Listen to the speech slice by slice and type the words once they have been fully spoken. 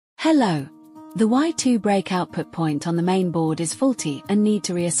Hello. The Y2 brake output point on the main board is faulty and need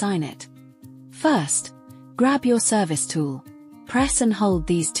to reassign it. First, grab your service tool. Press and hold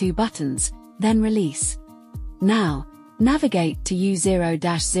these two buttons, then release. Now, navigate to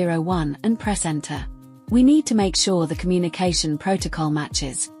U0-01 and press enter. We need to make sure the communication protocol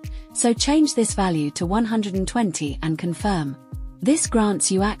matches, so change this value to 120 and confirm. This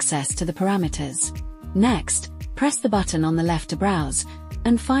grants you access to the parameters. Next, press the button on the left to browse,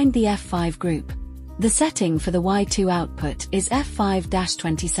 and find the F5 group. The setting for the Y2 output is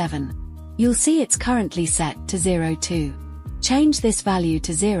F5-27. You'll see it's currently set to 02. Change this value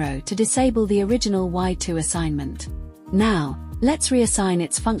to 0 to disable the original Y2 assignment. Now, let's reassign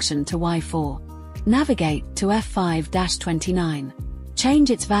its function to Y4. Navigate to F5-29. Change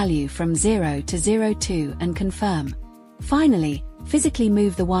its value from 0 to 02 and confirm. Finally, physically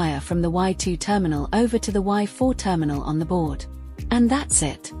move the wire from the Y2 terminal over to the Y4 terminal on the board. And that's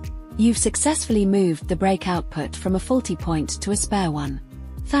it. You've successfully moved the brake output from a faulty point to a spare one.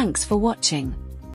 Thanks for watching.